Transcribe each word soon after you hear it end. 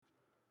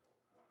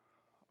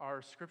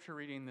Our scripture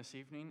reading this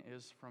evening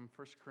is from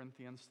 1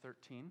 Corinthians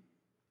 13.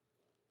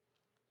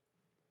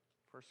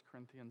 1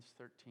 Corinthians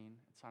 13.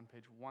 It's on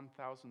page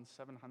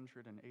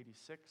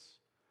 1786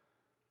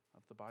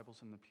 of the Bibles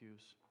in the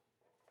pews.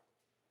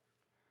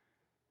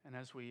 And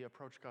as we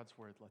approach God's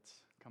word,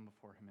 let's come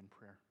before him in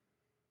prayer.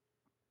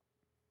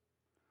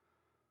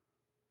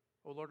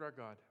 O Lord our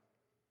God,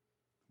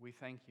 we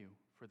thank you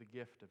for the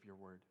gift of your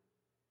word.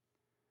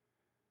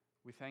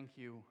 We thank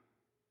you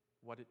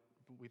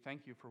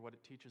for what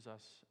it teaches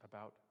us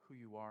about who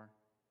you are.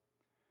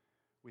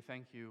 We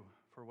thank you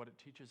for what it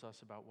teaches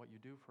us about what you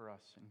do for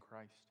us in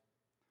Christ.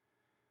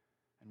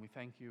 And we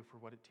thank you for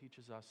what it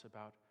teaches us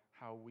about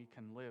how we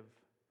can live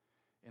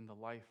in the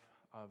life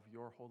of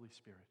your Holy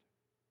Spirit.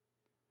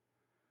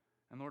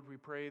 And Lord, we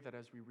pray that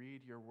as we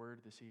read your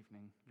word this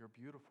evening, your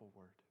beautiful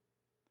word,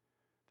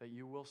 that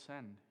you will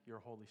send your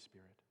Holy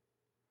Spirit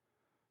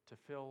to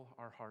fill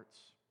our hearts,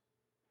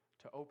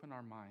 to open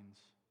our minds,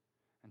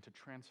 and to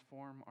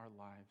transform our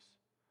lives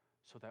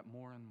so that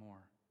more and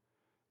more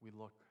we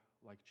look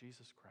like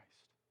Jesus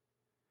Christ,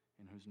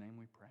 in whose name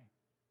we pray.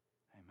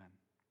 Amen.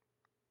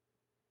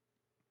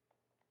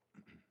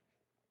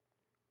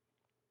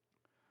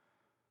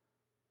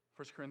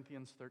 1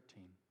 Corinthians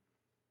 13.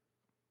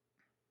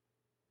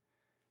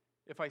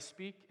 If I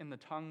speak in the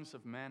tongues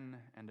of men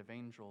and of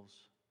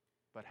angels,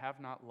 but have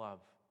not love,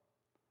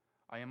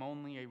 I am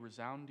only a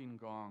resounding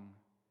gong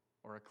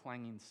or a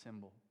clanging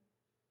cymbal.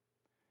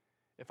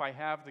 If I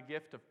have the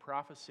gift of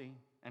prophecy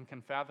and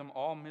can fathom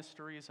all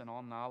mysteries and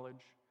all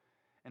knowledge,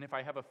 and if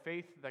I have a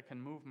faith that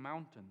can move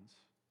mountains,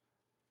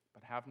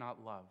 but have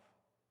not love,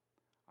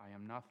 I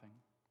am nothing.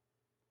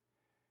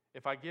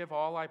 If I give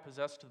all I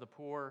possess to the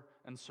poor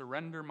and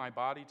surrender my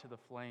body to the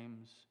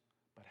flames,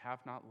 but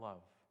have not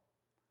love,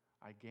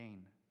 I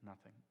gain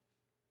nothing.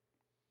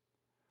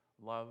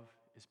 Love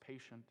is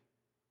patient.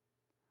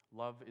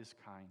 Love is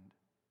kind.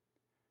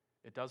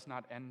 It does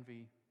not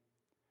envy.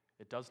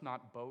 It does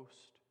not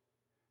boast.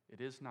 It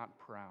is not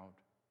proud.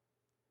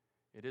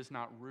 It is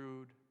not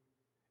rude.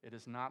 It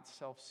is not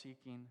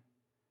self-seeking.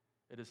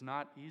 It is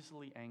not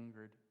easily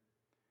angered.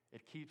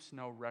 It keeps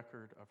no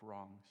record of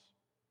wrongs.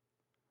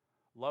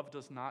 Love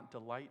does not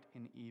delight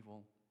in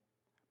evil,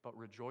 but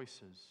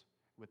rejoices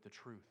with the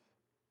truth.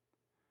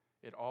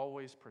 It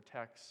always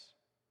protects,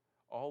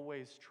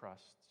 always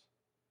trusts,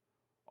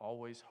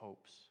 always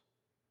hopes,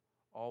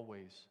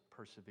 always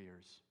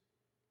perseveres.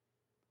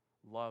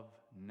 Love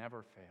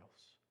never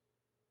fails.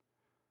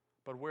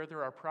 But where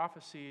there are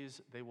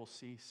prophecies, they will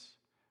cease.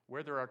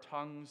 Where there are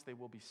tongues, they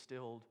will be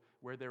stilled.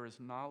 Where there is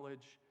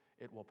knowledge,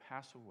 it will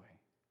pass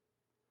away.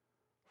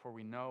 For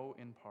we know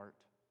in part,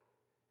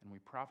 and we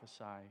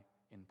prophesy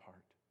in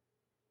part.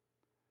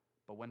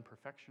 But when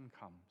perfection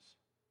comes,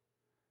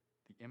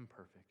 the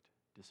imperfect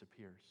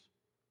disappears.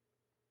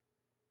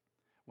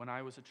 When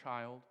I was a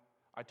child,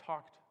 I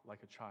talked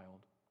like a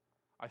child.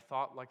 I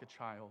thought like a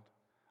child.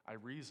 I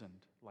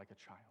reasoned like a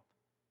child.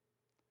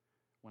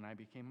 When I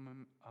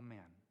became a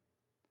man,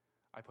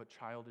 I put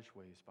childish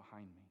ways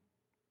behind me.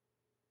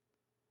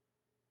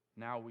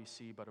 Now we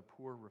see but a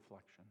poor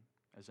reflection,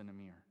 as in a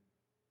mirror.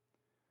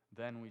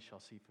 Then we shall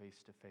see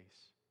face to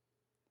face.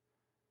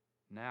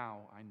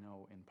 Now I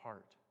know in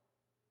part.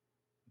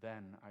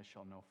 Then I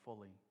shall know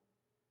fully,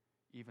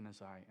 even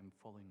as I am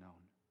fully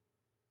known.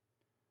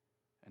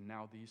 And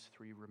now these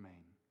three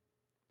remain: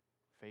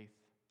 faith,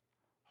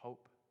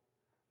 hope,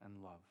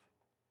 and love.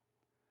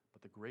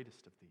 But the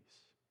greatest of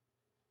these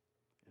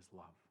is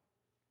love.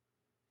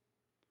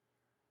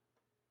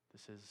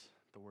 This is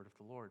the word of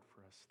the Lord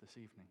for us this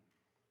evening.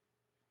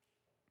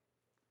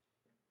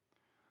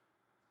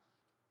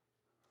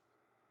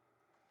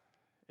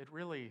 It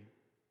really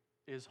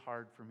is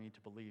hard for me to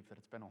believe that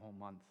it's been a whole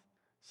month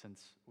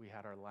since we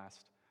had our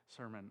last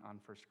sermon on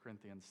 1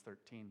 Corinthians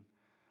 13.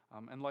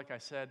 And like I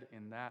said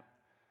in that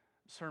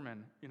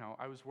sermon,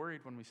 I was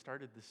worried when we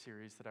started this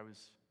series that I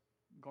was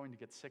going to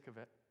get sick of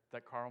it,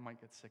 that Carl might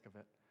get sick of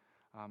it.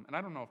 And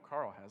I don't know if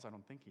Carl has, I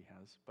don't think he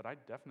has, but I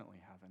definitely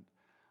haven't.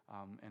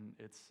 And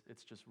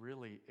it's just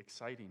really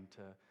exciting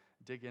to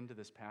dig into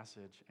this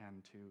passage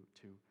and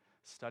to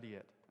study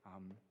it,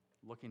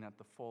 looking at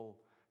the full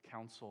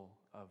counsel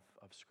of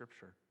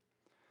Scripture.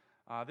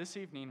 This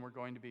evening, we're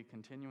going to be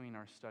continuing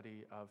our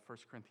study of 1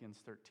 Corinthians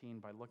 13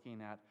 by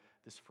looking at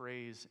this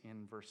phrase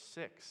in verse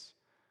 6,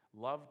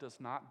 "Love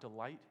does not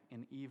delight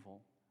in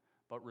evil,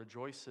 but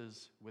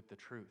rejoices with the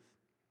truth."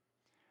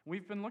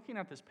 We've been looking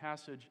at this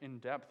passage in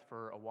depth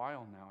for a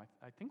while now.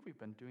 I think we've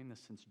been doing this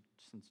since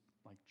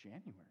like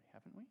January,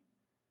 haven't we?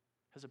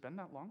 Has it been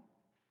that long?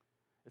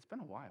 It's been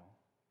a while.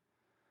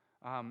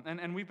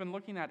 And we've been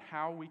looking at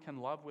how we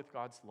can love, with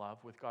God's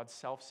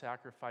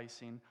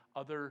self-sacrificing,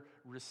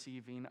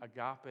 other-receiving,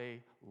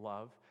 agape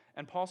love.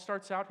 And Paul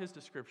starts out his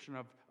description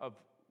of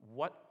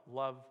what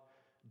love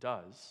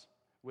does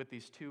with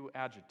these two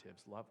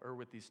adjectives,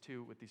 with these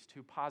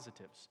two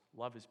positives.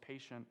 Love is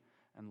patient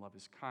and love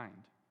is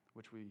kind,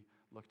 which we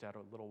looked at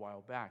a little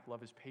while back.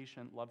 Love is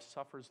patient, love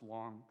suffers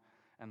long,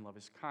 and love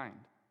is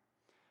kind.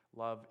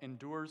 Love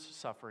endures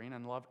suffering,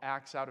 and love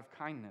acts out of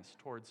kindness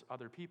towards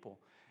other people.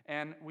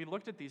 And we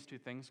looked at these two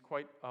things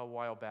quite a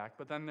while back,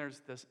 but then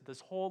there's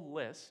this whole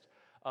list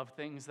of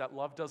things that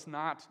love does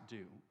not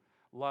do.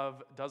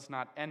 Love does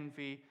not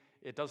envy,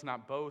 it does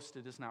not boast,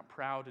 it is not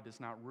proud, it is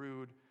not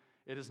rude,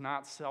 it is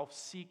not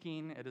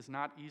self-seeking, it is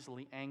not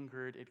easily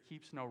angered, it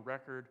keeps no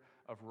record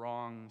of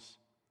wrongs.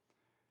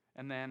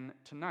 And then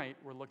tonight,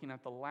 we're looking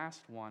at the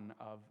last one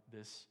of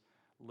this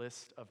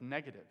list of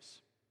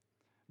negatives.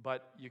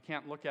 But you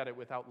can't look at it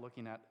without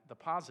looking at the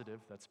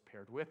positive that's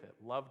paired with it.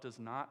 Love does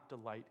not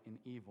delight in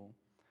evil,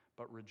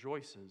 but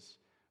rejoices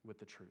with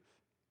the truth.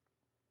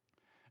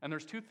 And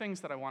there's two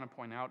things that I want to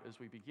point out as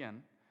we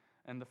begin.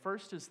 And the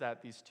first is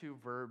that these two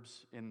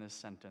verbs in this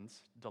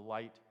sentence,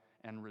 delight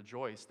and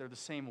rejoice, they're the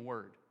same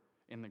word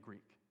in the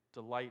Greek.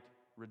 Delight,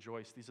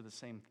 rejoice, these are the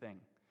same thing,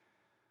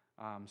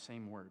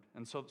 same word.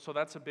 And so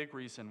that's a big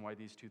reason why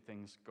these two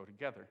things go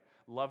together.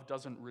 Love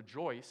doesn't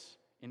rejoice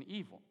in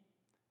evil.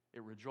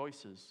 It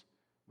rejoices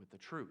with the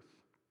truth.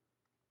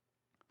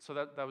 So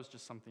that was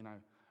just something I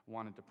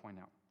wanted to point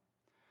out.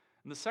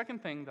 And the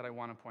second thing that I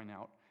want to point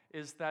out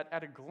is that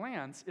at a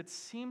glance, it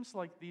seems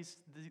like these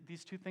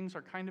two things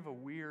are kind of a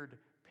weird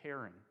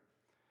pairing.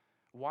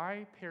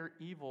 Why pair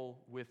evil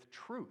with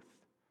truth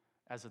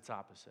as its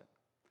opposite?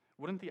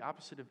 Wouldn't the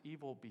opposite of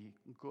evil be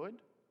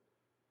good?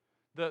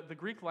 The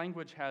Greek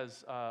language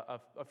has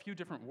a few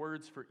different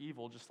words for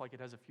evil, just like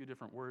it has a few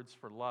different words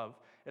for love.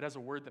 It has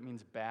a word that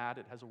means bad.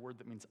 It has a word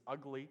that means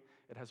ugly.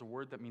 It has a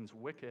word that means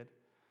wicked.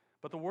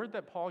 But the word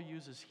that Paul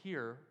uses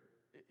here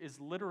is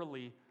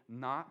literally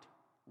not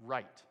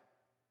right.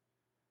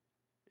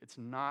 It's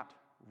not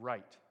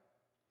right.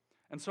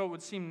 And so it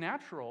would seem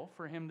natural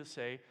for him to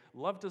say,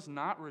 love does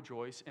not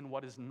rejoice in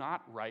what is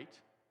not right,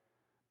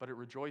 but it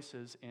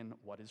rejoices in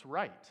what is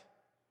right.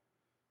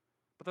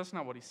 But that's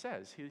not what he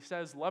says. He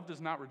says, love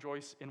does not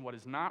rejoice in what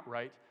is not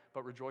right,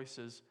 but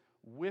rejoices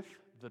with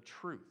the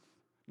truth.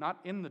 Not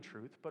in the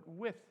truth, but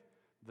with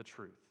the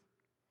truth.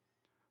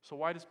 So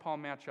why does Paul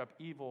match up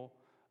evil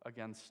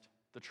against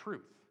the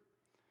truth?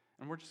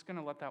 And we're just going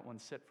to let that one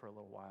sit for a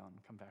little while and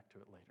come back to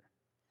it later.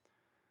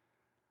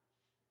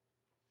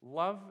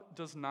 Love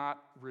does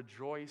not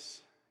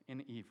rejoice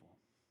in evil.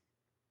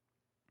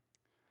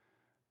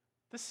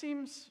 This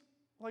seems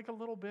like a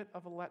little bit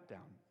of a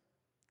letdown.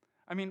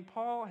 I mean,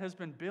 Paul has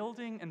been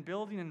building and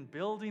building and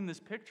building this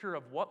picture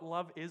of what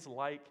love is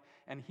like,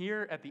 and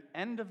here at the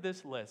end of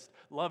this list,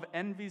 love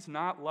envies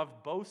not,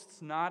 love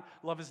boasts not,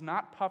 love is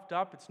not puffed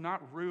up, it's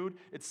not rude,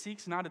 it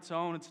seeks not its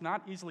own, it's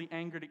not easily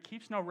angered, it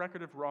keeps no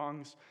record of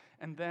wrongs,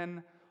 and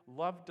then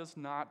love does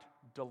not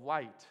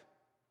delight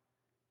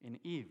in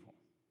evil.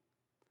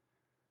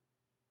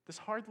 This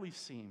hardly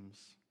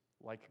seems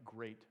like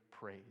great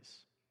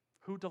praise.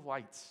 Who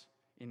delights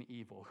in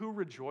evil? Who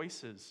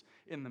rejoices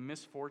in the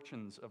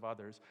misfortunes of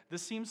others?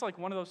 This seems like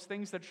one of those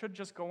things that should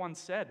just go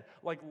unsaid,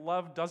 like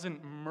love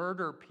doesn't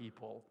murder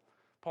people.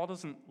 Paul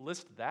doesn't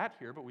list that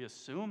here, but we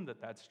assume that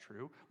that's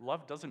true.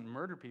 Love doesn't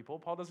murder people.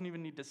 Paul doesn't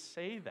even need to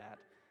say that.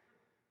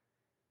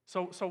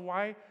 So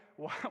why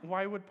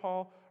would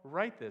Paul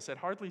write this? It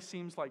hardly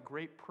seems like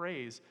great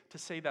praise to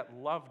say that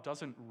love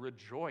doesn't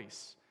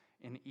rejoice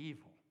in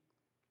evil.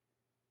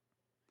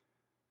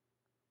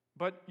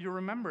 But you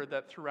remember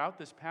that throughout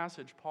this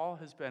passage, Paul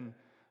has been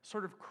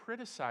sort of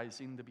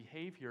criticizing the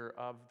behavior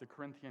of the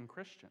Corinthian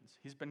Christians.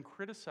 He's been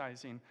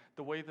criticizing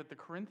the way that the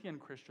Corinthian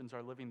Christians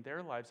are living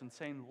their lives and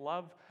saying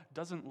love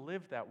doesn't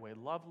live that way.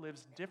 Love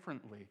lives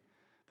differently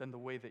than the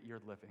way that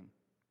you're living.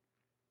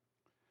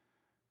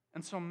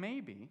 And so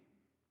maybe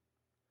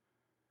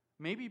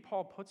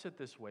Paul puts it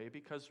this way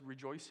because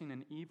rejoicing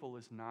in evil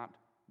is not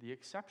the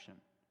exception.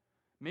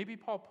 Maybe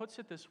Paul puts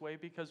it this way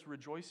because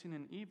rejoicing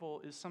in evil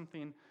is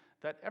something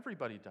that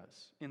everybody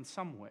does in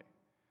some way.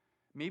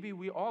 Maybe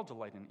we all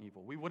delight in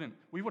evil. We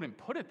wouldn't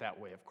put it that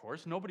way, of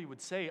course. Nobody would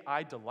say,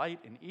 I delight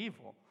in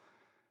evil.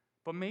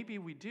 But maybe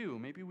we do.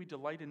 Maybe we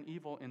delight in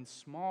evil in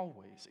small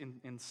ways,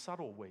 in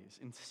subtle ways,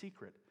 in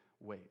secret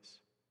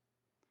ways.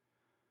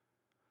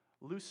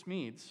 Lou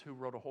Smedes, who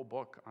wrote a whole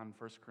book on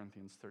 1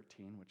 Corinthians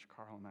 13, which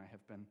Carl and I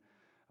have been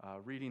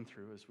reading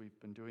through as we've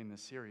been doing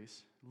this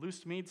series, Lou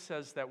Smedes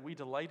says that we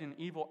delight in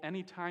evil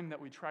anytime that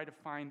we try to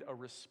find a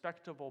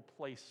respectable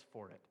place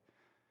for it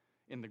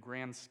in the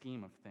grand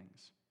scheme of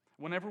things.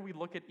 Whenever we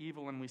look at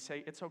evil and we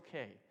say, it's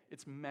okay,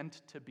 it's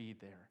meant to be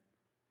there,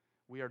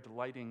 we are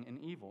delighting in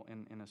evil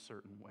in a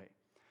certain way.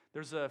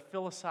 There's a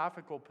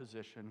philosophical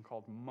position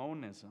called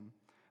monism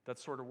that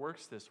sort of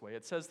works this way.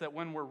 It says that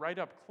when we're right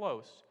up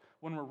close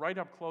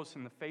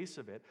in the face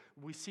of it,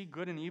 we see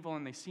good and evil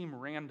and they seem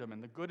random,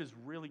 and the good is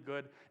really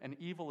good and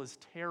evil is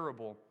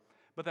terrible.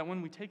 But that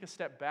when we take a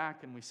step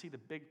back and we see the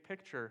big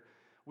picture,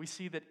 we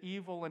see that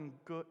evil and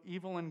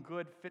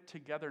good fit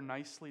together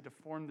nicely to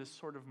form this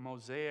sort of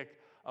mosaic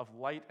of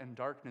light and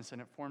darkness,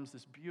 and it forms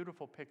this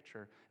beautiful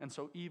picture. And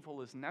so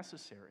evil is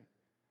necessary.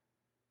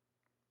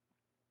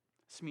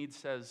 Smedes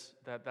says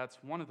that that's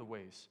one of the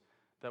ways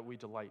that we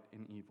delight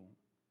in evil.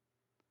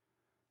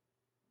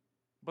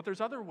 But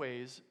there's other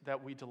ways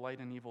that we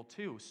delight in evil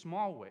too,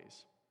 small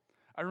ways.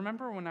 I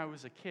remember when I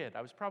was a kid,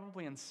 I was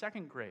probably in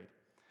second grade,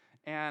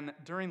 and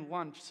during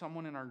lunch,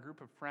 someone in our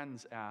group of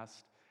friends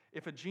asked,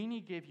 if a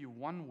genie gave you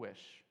one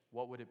wish,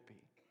 what would it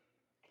be?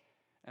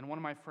 And one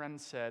of my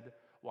friends said,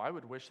 well, I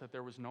would wish that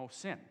there was no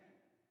sin,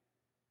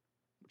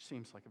 which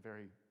seems like a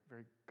very,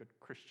 very good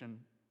Christian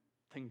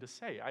thing to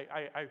say.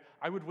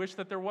 I would wish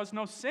that there was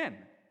no sin.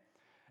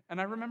 And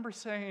I remember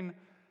saying,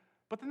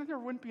 but then there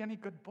wouldn't be any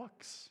good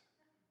books.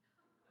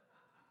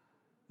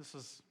 This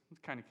was the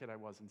kind of kid I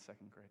was in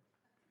second grade.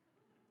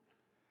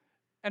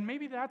 And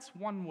maybe that's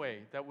one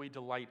way that we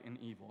delight in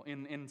evil,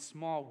 in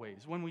small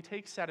ways. When we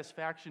take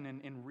satisfaction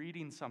in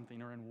reading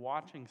something or in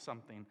watching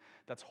something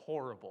that's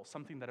horrible,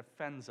 something that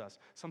offends us,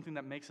 something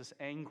that makes us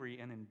angry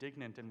and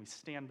indignant, and we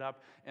stand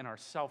up in our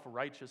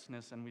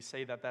self-righteousness and we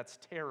say that that's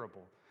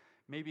terrible.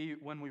 Maybe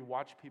when we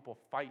watch people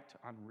fight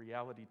on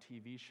reality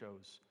TV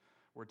shows,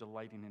 we're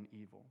delighting in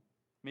evil.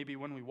 Maybe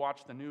when we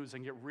watch the news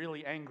and get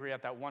really angry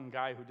at that one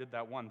guy who did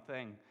that one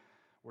thing,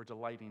 we're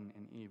delighting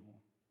in evil.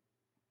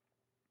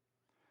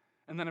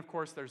 And then, of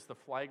course, there's the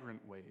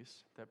flagrant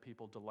ways that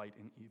people delight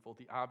in evil,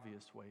 the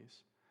obvious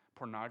ways: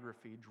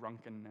 pornography,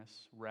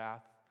 drunkenness,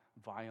 wrath,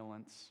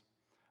 violence,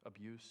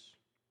 abuse.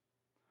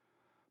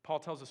 Paul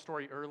tells a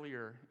story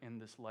earlier in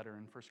this letter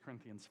in 1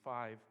 Corinthians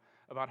 5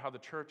 about how the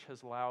church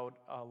has allowed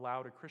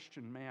a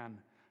Christian man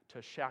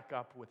to shack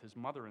up with his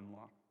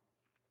mother-in-law,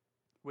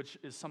 which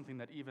is something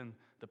that even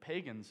the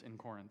pagans in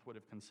Corinth would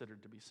have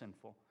considered to be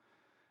sinful.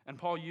 And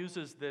Paul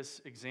uses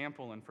this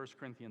example in 1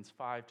 Corinthians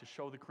 5 to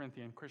show the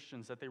Corinthian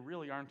Christians that they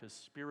really aren't as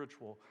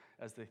spiritual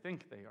as they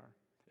think they are,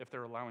 if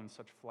they're allowing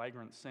such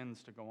flagrant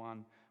sins to go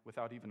on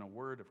without even a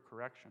word of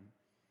correction.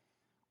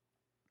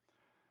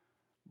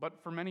 But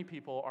for many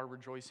people, our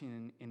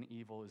rejoicing in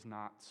evil is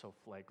not so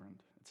flagrant.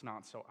 It's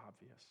not so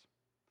obvious.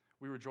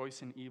 We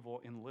rejoice in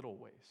evil in little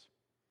ways,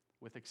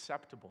 with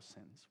acceptable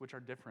sins, which are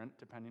different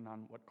depending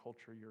on what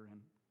culture you're in.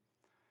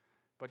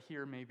 But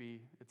here, maybe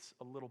it's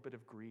a little bit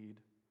of greed,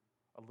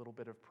 a little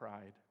bit of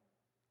pride,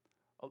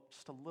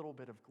 just a little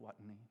bit of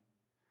gluttony,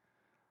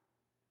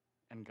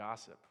 and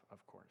gossip,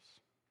 of course.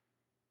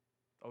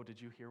 Oh,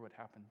 did you hear what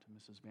happened to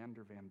Mrs.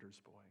 Vander's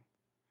boy?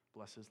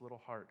 Bless his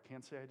little heart.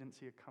 Can't say I didn't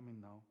see it coming,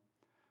 though.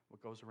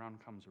 What goes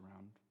around comes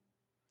around.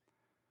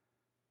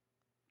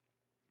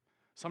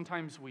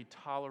 Sometimes we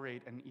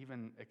tolerate and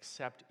even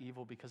accept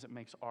evil because it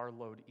makes our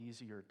load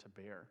easier to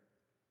bear.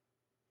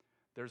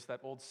 There's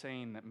that old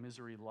saying that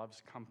misery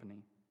loves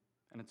company,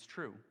 and it's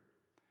true.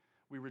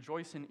 We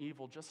rejoice in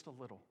evil just a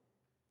little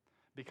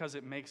because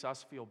it makes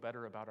us feel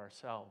better about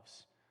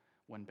ourselves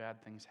when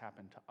bad things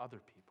happen to other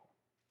people.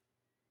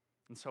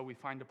 And so we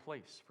find a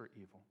place for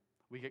evil.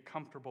 We get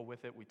comfortable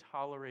with it, we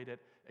tolerate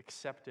it,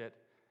 accept it,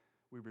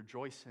 we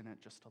rejoice in it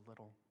just a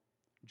little,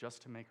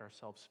 just to make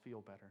ourselves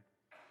feel better.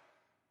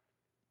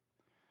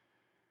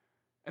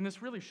 And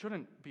this really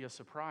shouldn't be a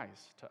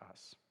surprise to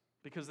us,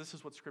 because this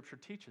is what Scripture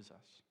teaches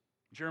us.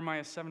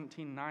 Jeremiah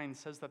 17:9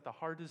 says that the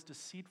heart is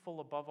deceitful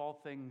above all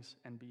things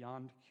and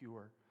beyond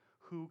cure.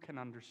 Who can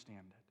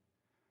understand it?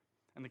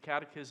 And the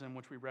Catechism,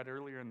 which we read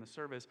earlier in the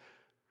service,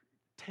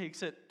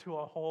 takes it to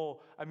a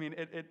whole,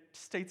 it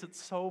states it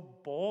so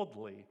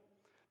boldly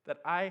that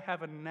I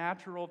have a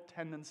natural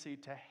tendency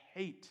to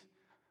hate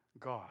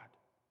God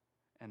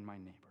and my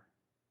neighbor.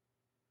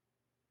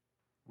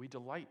 We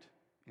delight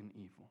in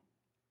evil.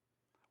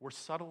 We're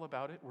subtle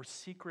about it, we're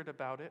secret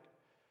about it,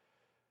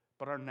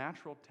 but our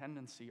natural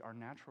tendency, our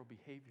natural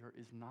behavior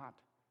is not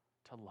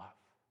to love.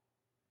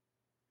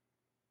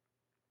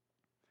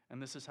 And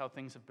this is how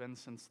things have been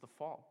since the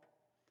fall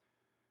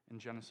in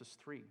Genesis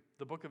 3.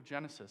 The book of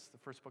Genesis, the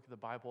first book of the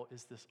Bible,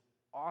 is this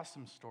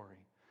awesome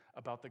story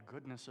about the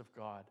goodness of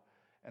God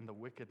and the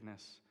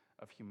wickedness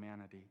of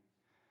humanity.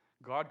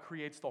 God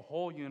creates the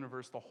whole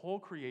universe, the whole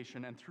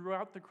creation, and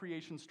throughout the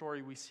creation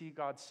story, we see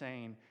God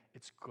saying,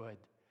 it's good.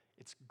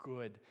 It's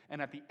good. And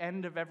at the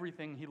end of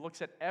everything, he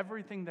looks at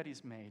everything that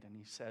he's made and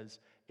he says,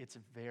 it's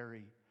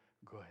very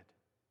good.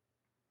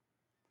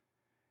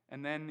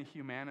 And then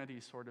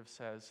humanity sort of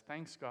says,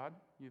 thanks, God,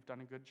 you've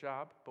done a good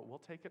job, but we'll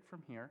take it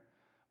from here.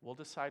 We'll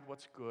decide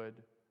what's good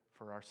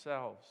for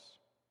ourselves.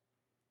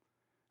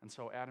 And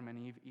so Adam and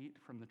Eve eat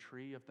from the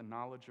tree of the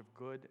knowledge of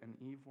good and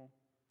evil,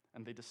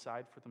 and they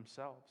decide for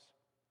themselves.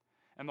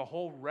 And the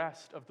whole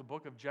rest of the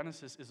book of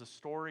Genesis is a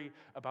story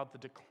about the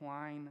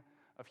decline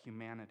of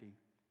humanity.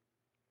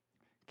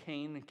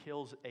 Cain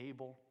kills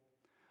Abel.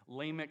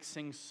 Lamech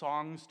sings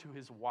songs to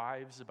his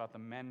wives about the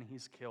men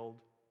he's killed.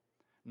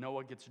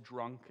 Noah gets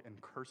drunk and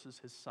curses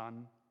his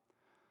son.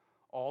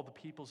 All the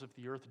peoples of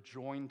the earth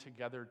join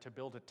together to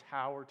build a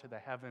tower to the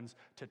heavens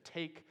to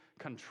take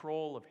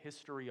control of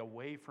history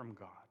away from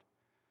God.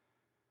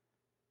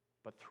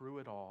 But through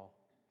it all,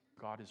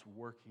 God is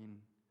working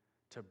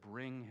to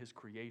bring his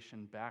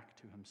creation back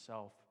to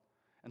himself.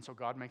 And so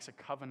God makes a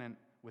covenant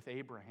with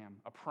Abraham,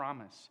 a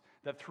promise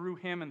that through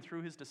him and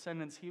through his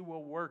descendants, he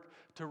will work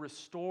to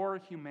restore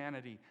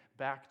humanity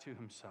back to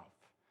himself,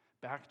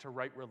 back to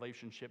right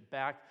relationship,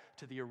 back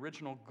to the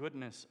original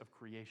goodness of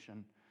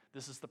creation,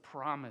 This is the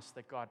promise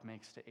that God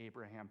makes to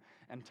Abraham.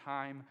 And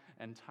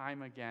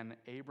time again,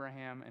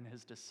 Abraham and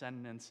his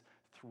descendants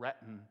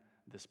threaten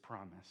this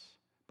promise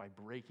by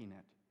breaking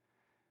it.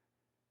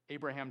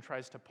 Abraham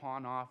tries to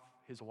pawn off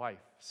his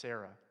wife,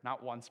 Sarah,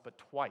 not once but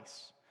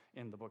twice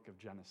in the book of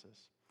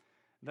Genesis.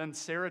 Then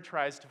Sarah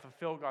tries to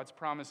fulfill God's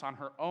promise on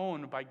her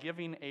own by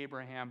giving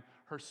Abraham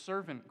her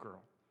servant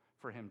girl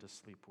for him to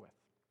sleep with.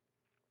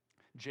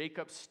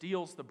 Jacob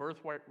steals the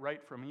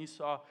birthright from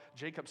Esau.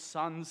 Jacob's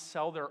sons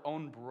sell their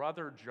own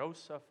brother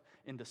Joseph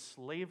into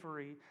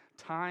slavery.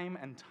 Time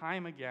and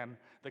time again,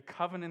 the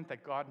covenant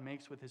that God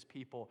makes with his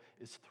people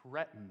is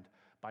threatened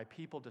by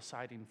people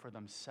deciding for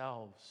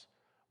themselves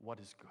what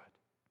is good.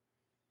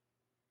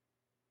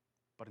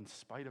 But in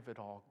spite of it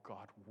all,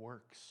 God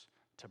works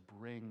to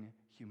bring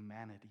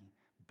humanity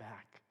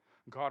back.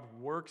 God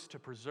works to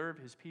preserve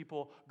his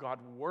people. God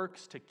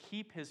works to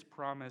keep his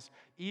promise,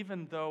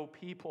 even though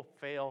people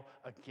fail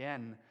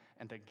again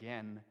and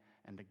again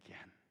and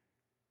again.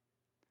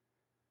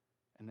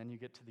 And then you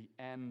get to the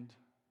end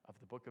of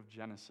the book of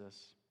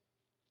Genesis,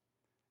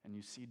 and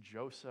you see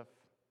Joseph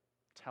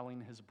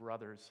telling his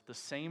brothers, the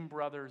same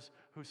brothers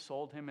who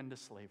sold him into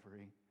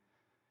slavery,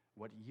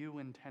 what you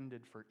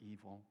intended for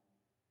evil,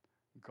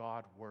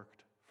 God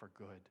worked for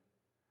good,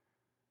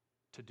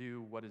 to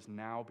do what is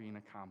now being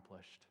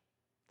accomplished,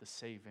 the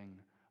saving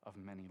of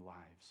many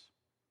lives.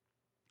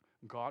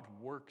 God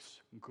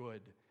works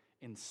good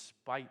in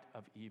spite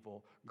of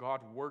evil.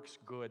 God works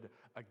good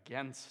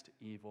against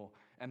evil.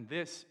 And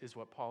this is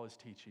what Paul is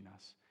teaching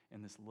us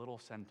in this little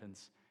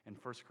sentence in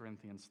 1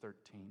 Corinthians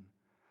 13.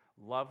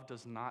 Love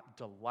does not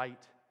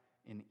delight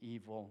in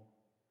evil,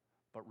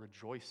 but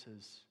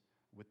rejoices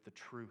with the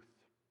truth.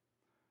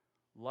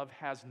 Love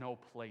has no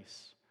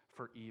place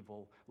for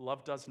evil.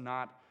 Love does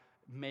not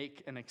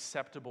make an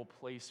acceptable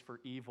place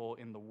for evil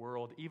in the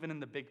world, even in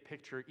the big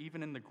picture,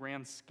 even in the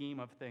grand scheme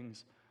of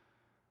things.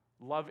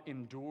 Love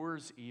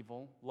endures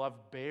evil. Love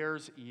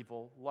bears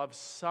evil. Love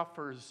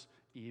suffers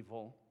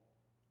evil.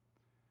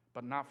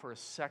 But not for a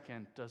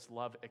second does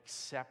love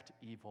accept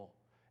evil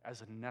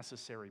as a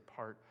necessary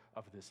part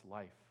of this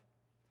life.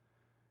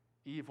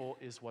 Evil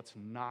is what's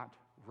not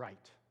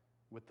right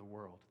with the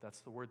world.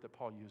 That's the word that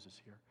Paul uses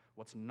here.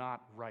 What's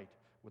not right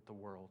with the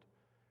world.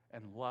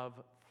 And love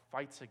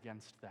fights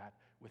against that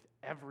with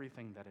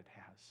everything that it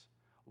has.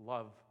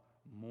 Love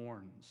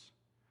mourns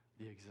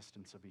the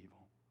existence of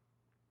evil.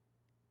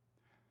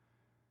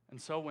 And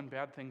so when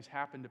bad things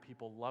happen to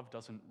people, love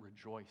doesn't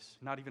rejoice.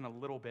 Not even a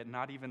little bit,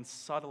 not even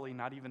subtly,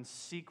 not even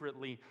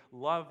secretly.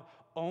 Love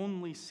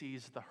only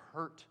sees the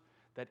hurt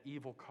that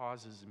evil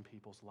causes in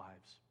people's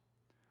lives.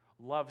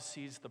 Love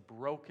sees the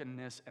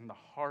brokenness and the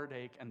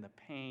heartache and the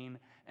pain,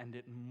 and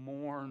it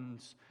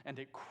mourns, and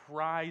it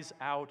cries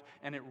out,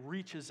 and it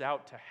reaches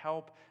out to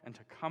help and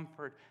to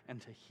comfort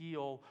and to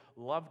heal.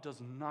 Love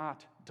does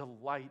not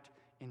delight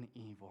in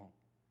evil,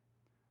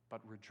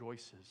 but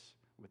rejoices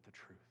with the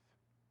truth.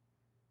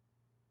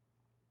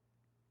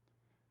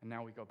 And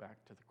now we go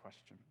back to the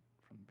question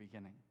from the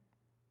beginning.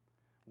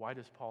 Why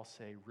does Paul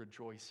say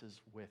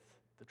rejoices with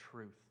the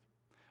truth?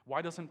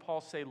 Why doesn't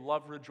Paul say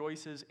love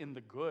rejoices in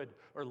the good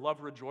or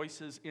love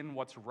rejoices in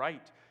what's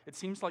right? It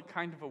seems like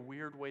kind of a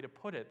weird way to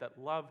put it, that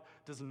love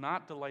does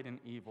not delight in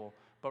evil,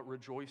 but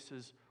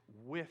rejoices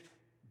with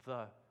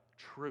the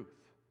truth.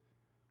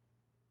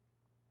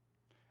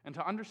 And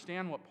to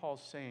understand what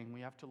Paul's saying,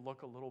 we have to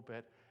look a little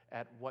bit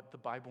at what the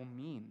Bible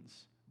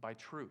means by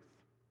truth.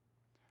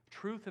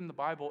 Truth in the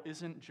Bible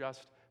isn't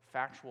just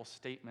factual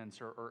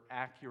statements or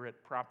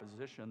accurate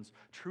propositions.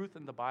 Truth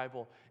in the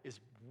Bible is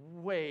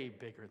way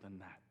bigger than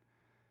that.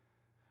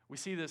 We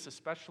see this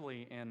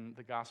especially in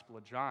the Gospel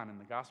of John. In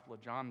the Gospel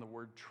of John, the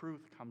word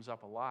truth comes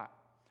up a lot.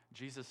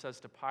 Jesus says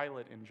to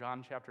Pilate in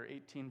John chapter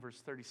 18,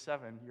 verse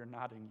 37, you're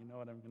nodding, you know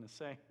what I'm going to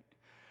say.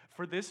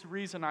 For this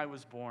reason I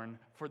was born,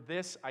 for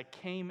this I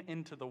came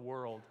into the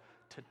world,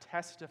 to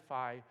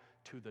testify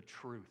to the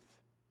truth.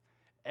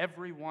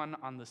 Everyone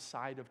on the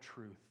side of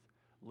truth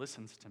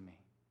listens to me.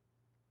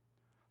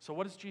 So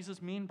what does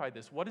Jesus mean by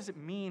this? What does it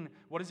mean?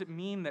 What does it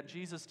mean that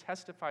Jesus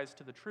testifies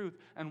to the truth?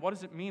 And what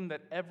does it mean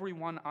that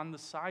everyone on the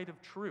side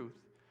of truth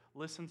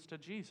listens to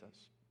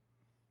Jesus?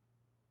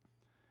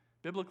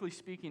 Biblically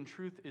speaking,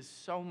 truth is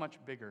so much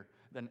bigger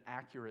than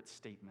accurate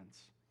statements.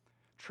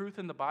 Truth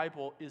in the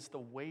Bible is the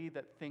way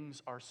that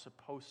things are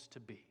supposed to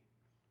be.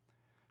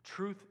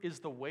 Truth is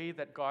the way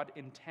that God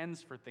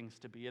intends for things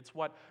to be. It's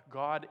what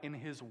God in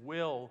his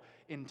will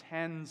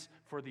intends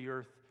for the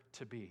earth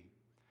to be.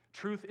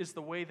 Truth is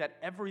the way that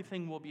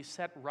everything will be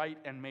set right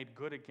and made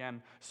good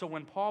again. So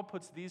when Paul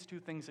puts these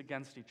two things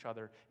against each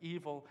other,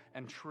 evil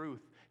and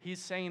truth,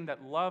 he's saying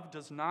that love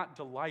does not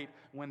delight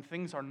when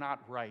things are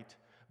not right,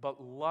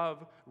 but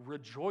love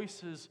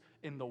rejoices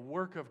in the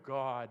work of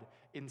God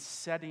in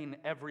setting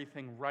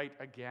everything right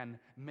again,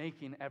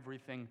 making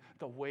everything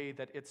the way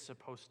that it's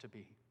supposed to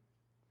be.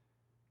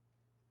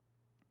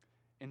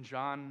 In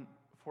John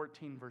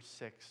 14, verse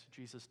 6,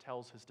 Jesus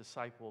tells his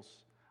disciples,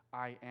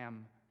 I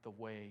am the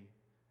way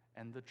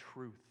and the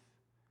truth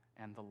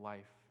and the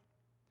life.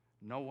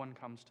 No one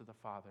comes to the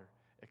Father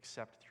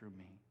except through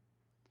me.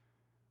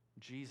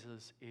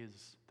 Jesus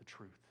is the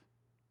truth.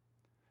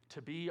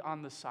 To be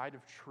on the side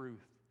of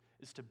truth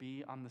is to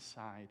be on the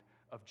side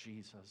of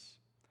Jesus.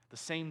 The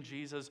same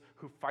Jesus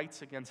who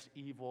fights against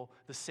evil,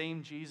 the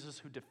same Jesus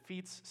who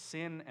defeats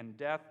sin and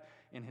death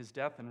in his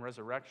death and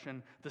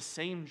resurrection, the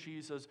same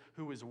Jesus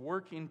who is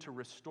working to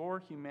restore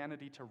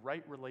humanity to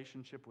right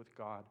relationship with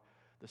God,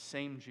 the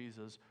same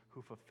Jesus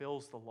who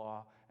fulfills the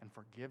law and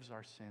forgives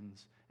our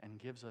sins and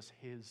gives us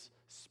his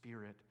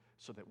Spirit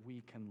so that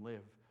we can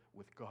live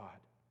with God.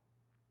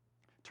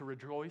 To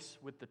rejoice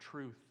with the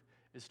truth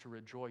is to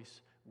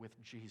rejoice with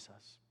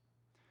Jesus.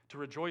 To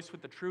rejoice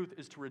with the truth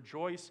is to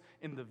rejoice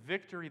in the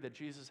victory that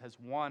Jesus has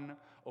won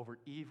over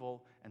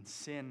evil and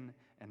sin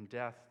and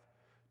death.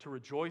 To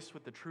rejoice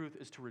with the truth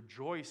is to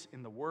rejoice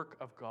in the work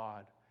of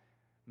God,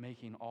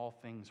 making all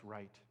things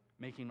right,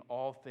 making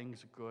all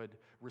things good,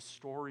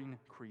 restoring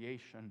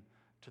creation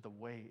to the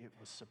way it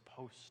was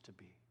supposed to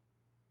be.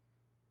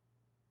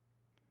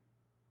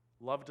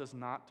 Love does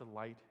not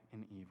delight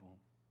in evil,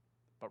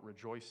 but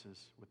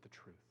rejoices with the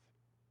truth.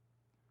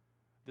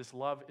 This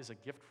love is a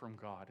gift from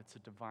God. It's a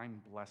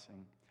divine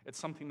blessing. It's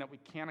something that we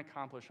can't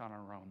accomplish on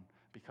our own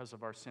because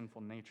of our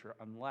sinful nature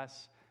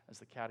unless, as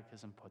the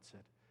Catechism puts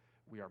it,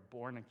 we are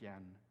born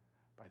again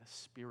by the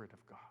Spirit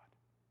of God.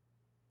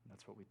 And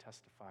that's what we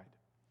testified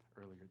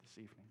earlier this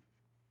evening.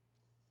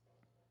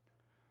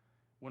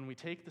 When we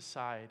take the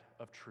side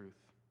of truth,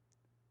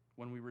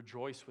 when we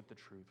rejoice with the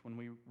truth, when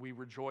we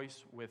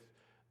rejoice with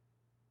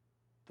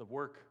the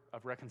work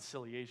of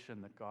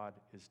reconciliation that God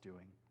is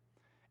doing,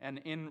 and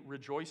in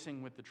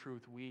rejoicing with the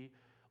truth, we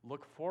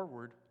look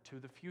forward to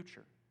the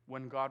future,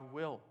 when God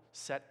will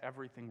set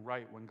everything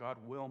right, when God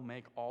will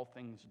make all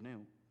things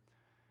new.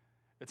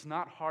 It's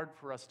not hard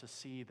for us to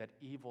see that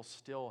evil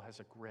still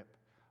has a grip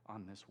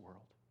on this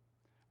world.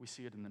 We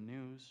see it in the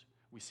news,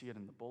 we see it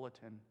in the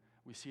bulletin,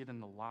 we see it in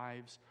the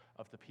lives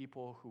of the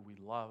people who we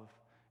love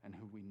and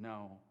who we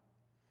know.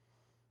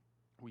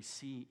 We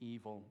see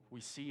evil,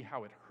 we see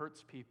how it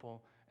hurts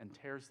people and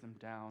tears them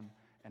down,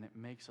 and it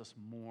makes us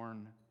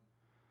mourn.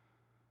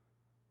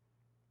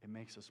 It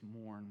makes us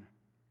mourn.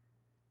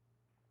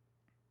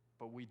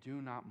 But we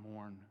do not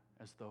mourn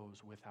as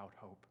those without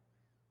hope,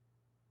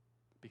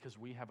 because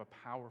we have a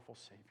powerful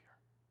Savior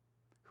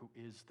who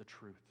is the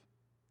truth.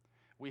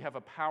 We have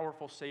a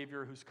powerful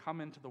Savior who's come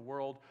into the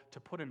world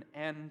to put an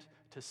end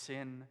to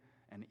sin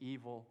and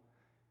evil,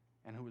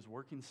 and who is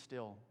working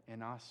still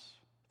in us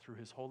through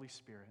his Holy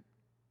Spirit.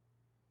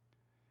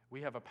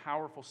 We have a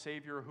powerful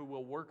Savior who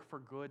will work for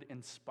good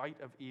in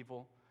spite of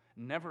evil,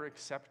 never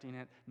accepting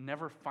it,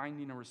 never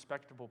finding a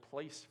respectable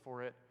place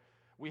for it.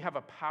 We have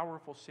a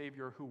powerful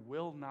Savior who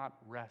will not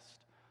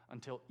rest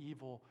until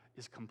evil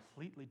is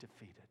completely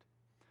defeated,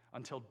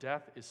 until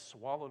death is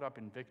swallowed up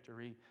in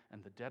victory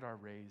and the dead are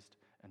raised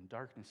and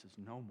darkness is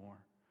no more.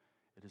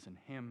 It is in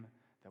him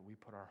that we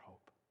put our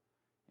hope,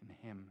 in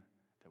him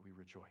that we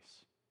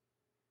rejoice.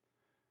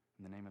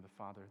 In the name of the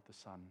Father, the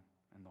Son,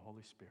 and the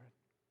Holy Spirit,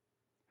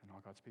 and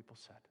all God's people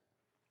said,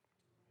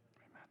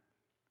 amen.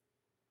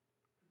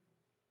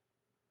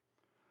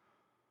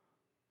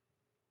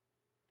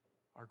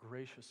 Our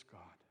gracious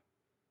God,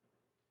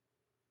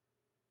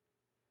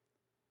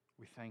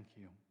 we thank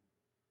you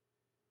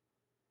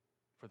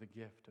for the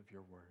gift of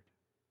your word.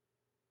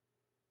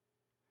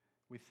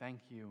 We thank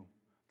you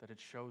that it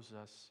shows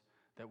us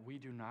that we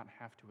do not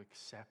have to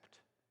accept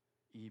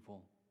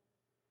evil.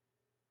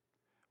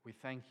 We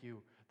thank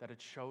you that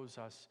it shows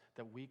us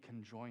that we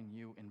can join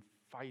you in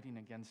fighting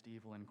against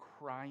evil and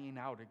crying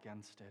out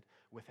against it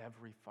with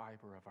every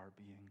fiber of our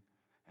being.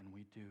 And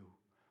we do,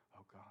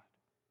 oh God.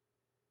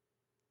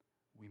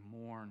 We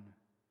mourn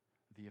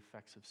the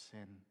effects of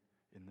sin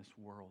in this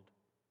world.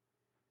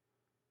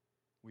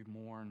 We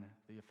mourn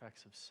the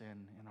effects of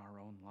sin in our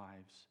own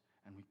lives,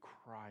 and we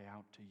cry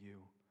out to you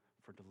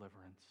for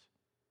deliverance.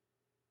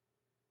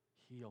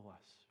 Heal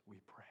us, we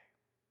pray.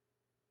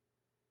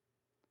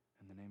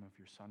 In the name of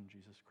your Son,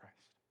 Jesus Christ.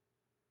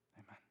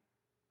 Amen.